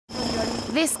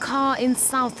This car in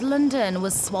South London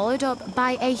was swallowed up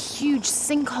by a huge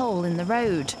sinkhole in the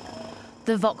road.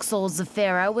 The Vauxhall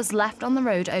Zafira was left on the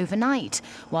road overnight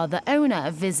while the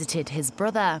owner visited his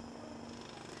brother.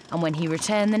 And when he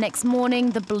returned the next morning,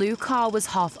 the blue car was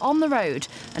half on the road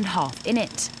and half in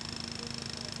it.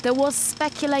 There was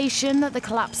speculation that the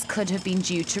collapse could have been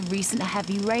due to recent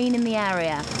heavy rain in the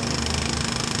area.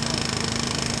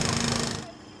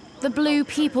 The blue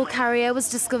people carrier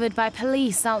was discovered by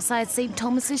police outside St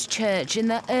Thomas's Church in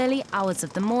the early hours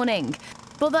of the morning.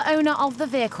 But the owner of the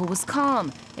vehicle was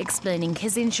calm, explaining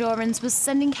his insurance was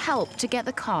sending help to get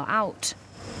the car out.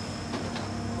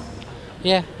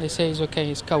 Yeah, they say it's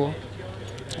okay, it's covered.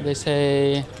 They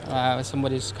say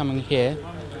somebody's coming here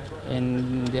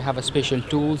and they have a special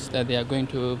tools that they are going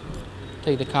to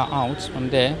take the car out from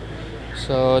there.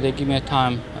 So they give me a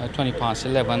time, 20 past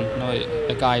 11.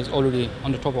 The guy is already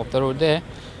on the top of the road there.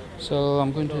 So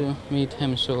I'm going to meet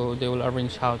him, so they will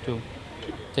arrange how to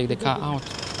take the car out.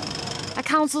 A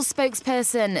council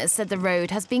spokesperson said the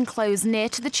road has been closed near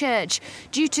to the church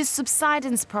due to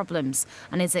subsidence problems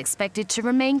and is expected to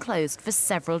remain closed for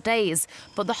several days,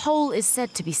 but the hole is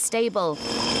said to be stable.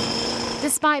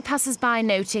 Despite passers-by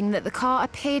noting that the car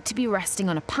appeared to be resting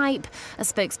on a pipe, a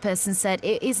spokesperson said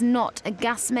it is not a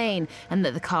gas main and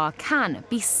that the car can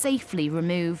be safely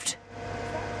removed.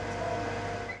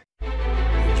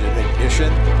 Engine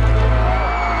ignition,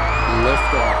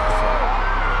 lift off.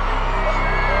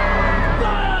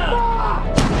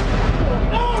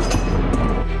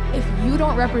 If you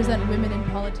don't represent women in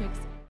politics,